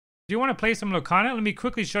you want to play some Lorcana, let me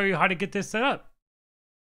quickly show you how to get this set up.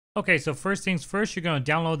 Okay, so first things first, you're going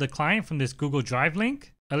to download the client from this Google Drive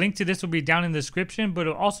link. A link to this will be down in the description, but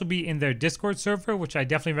it'll also be in their Discord server, which I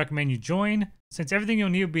definitely recommend you join, since everything you'll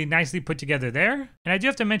need will be nicely put together there. And I do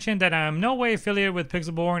have to mention that I'm no way affiliated with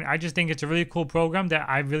Pixelborn. I just think it's a really cool program that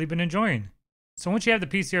I've really been enjoying. So once you have the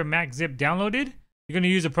PC or Mac zip downloaded, you're going to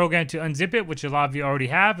use a program to unzip it, which a lot of you already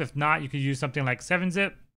have. If not, you could use something like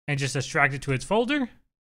 7-zip and just extract it to its folder.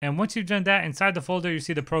 And once you've done that, inside the folder, you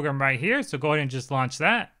see the program right here. So go ahead and just launch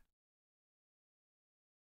that.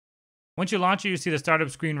 Once you launch it, you see the startup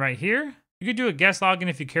screen right here. You could do a guest login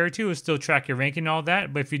if you care to. It'll still track your ranking and all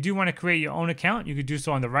that. But if you do want to create your own account, you could do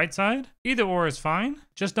so on the right side. Either or is fine.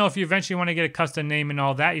 Just know if you eventually want to get a custom name and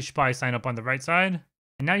all that, you should probably sign up on the right side.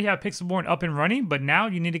 And now you have Pixelborn up and running, but now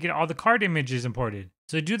you need to get all the card images imported.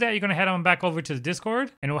 So to do that, you're going to head on back over to the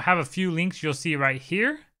Discord, and we'll have a few links you'll see right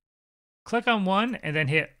here. Click on one and then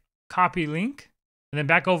hit copy link. And then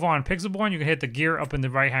back over on Pixelborn, you can hit the gear up in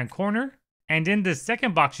the right-hand corner. And in the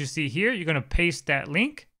second box you see here, you're going to paste that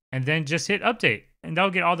link and then just hit update. And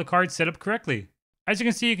that'll get all the cards set up correctly. As you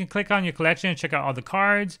can see, you can click on your collection and check out all the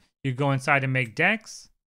cards. You go inside and make decks.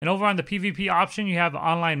 And over on the PvP option, you have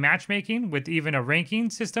online matchmaking with even a ranking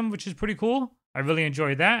system, which is pretty cool. I really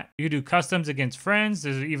enjoy that. You can do customs against friends.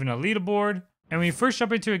 There's even a leaderboard. And when you first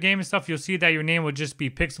jump into a game and stuff, you'll see that your name will just be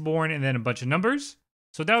Pixelborn and then a bunch of numbers.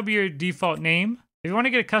 So that would be your default name. If you want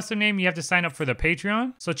to get a custom name, you have to sign up for the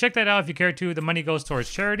Patreon. So check that out if you care to. The money goes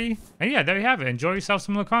towards charity. And yeah, there you have it. Enjoy yourself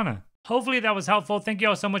some Lorcana. Hopefully that was helpful. Thank you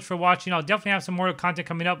all so much for watching. I'll definitely have some more content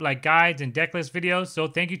coming up like guides and deck list videos. So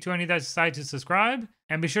thank you to any that decided to subscribe.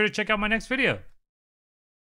 And be sure to check out my next video.